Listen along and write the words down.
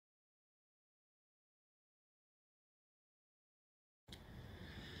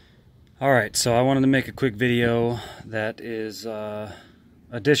Alright, so I wanted to make a quick video that is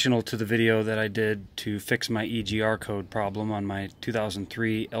additional to the video that I did to fix my EGR code problem on my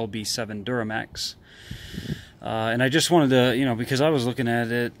 2003 LB7 Duramax. And I just wanted to, because I was looking at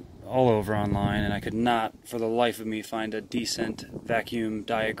it all over online and I could not for the life of me find a decent vacuum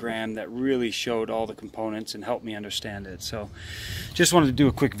diagram that really showed all the components and helped me understand it. So just wanted to do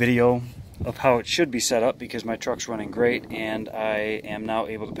a quick video of how it should be set up, because my truck's running great and I am now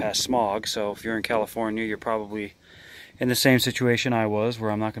able to pass smog. So if you're in California, you're probably in the same situation I was, where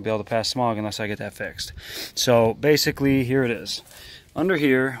I'm not going to be able to pass smog unless I get that fixed. So basically, here it is. Under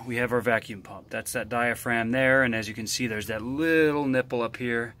here we have our vacuum pump. That's that diaphragm there, and as you can see, there's that little nipple up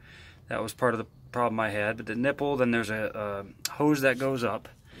here. That was part of the problem I had. But the nipple, then there's a hose that goes up.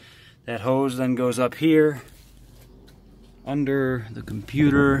 That hose then goes up here under the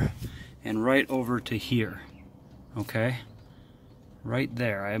computer and right over to here. Okay, right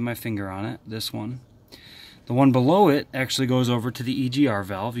there. I have my finger on it, this one. The one below it actually goes over to the EGR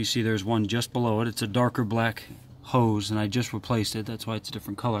valve. You see there's one just below it. It's a darker black hose, and I just replaced it. That's why it's a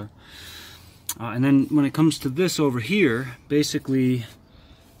different color. And then when it comes to this over here, basically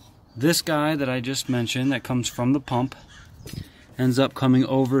this guy that I just mentioned that comes from the pump ends up coming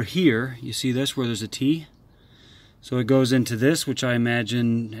over here. You see this where there's a T? So it goes into this, which I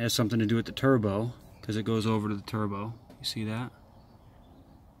imagine has something to do with the turbo, because it goes over to the turbo. You see that?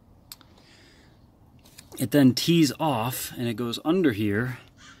 It then tees off and it goes under here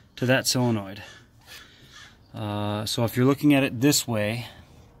to that solenoid. So if you're looking at it this way,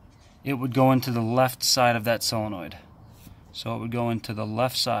 it would go into the left side of that solenoid. So it would go into the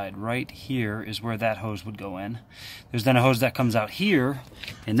left side. Right here is where that hose would go in. There's then a hose that comes out here,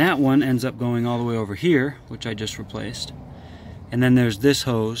 and that one ends up going all the way over here, which I just replaced. And then there's this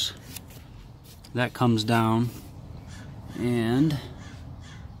hose that comes down and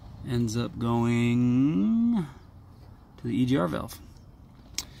ends up going to the EGR valve.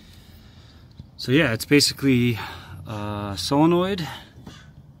 So yeah, it's basically a solenoid.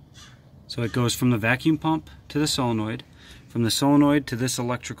 So it goes from the vacuum pump to the solenoid, from the solenoid to this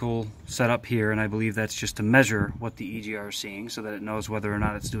electrical setup here, and I believe that's just to measure what the EGR is seeing so that it knows whether or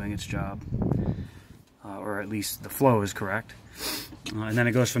not it's doing its job, or at least the flow is correct. And then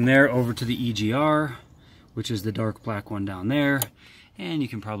it goes from there over to the EGR, which is the dark black one down there, and you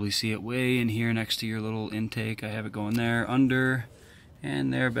can probably see it way in here next to your little intake. I have it going there, under,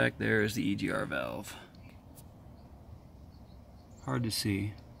 and there back there is the EGR valve. Hard to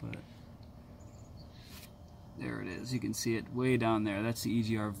see, but there it is. You can see it way down there. That's the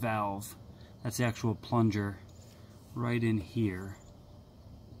EGR valve. That's the actual plunger right in here.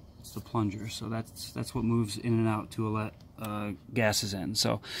 It's the plunger. So that's what moves in and out to let gases in.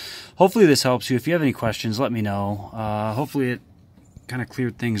 So hopefully this helps you. If you have any questions, let me know. Hopefully it kind of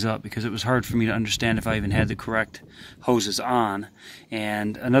cleared things up, because it was hard for me to understand if I even had the correct hoses on.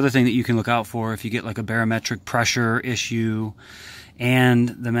 And another thing that you can look out for, if you get like a barometric pressure issue and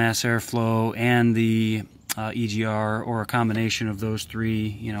the mass airflow and the EGR, or a combination of those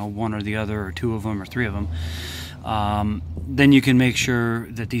three, one or the other, or two of them, or three of them, then you can make sure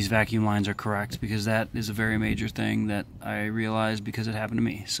that these vacuum lines are correct, because that is a very major thing that I realized because it happened to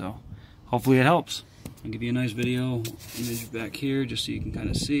me. So hopefully it helps. I'll give you a nice video image back here just so you can kind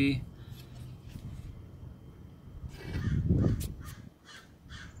of see.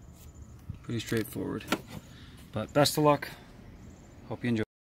 Pretty straightforward. But best of luck. Hope you enjoy.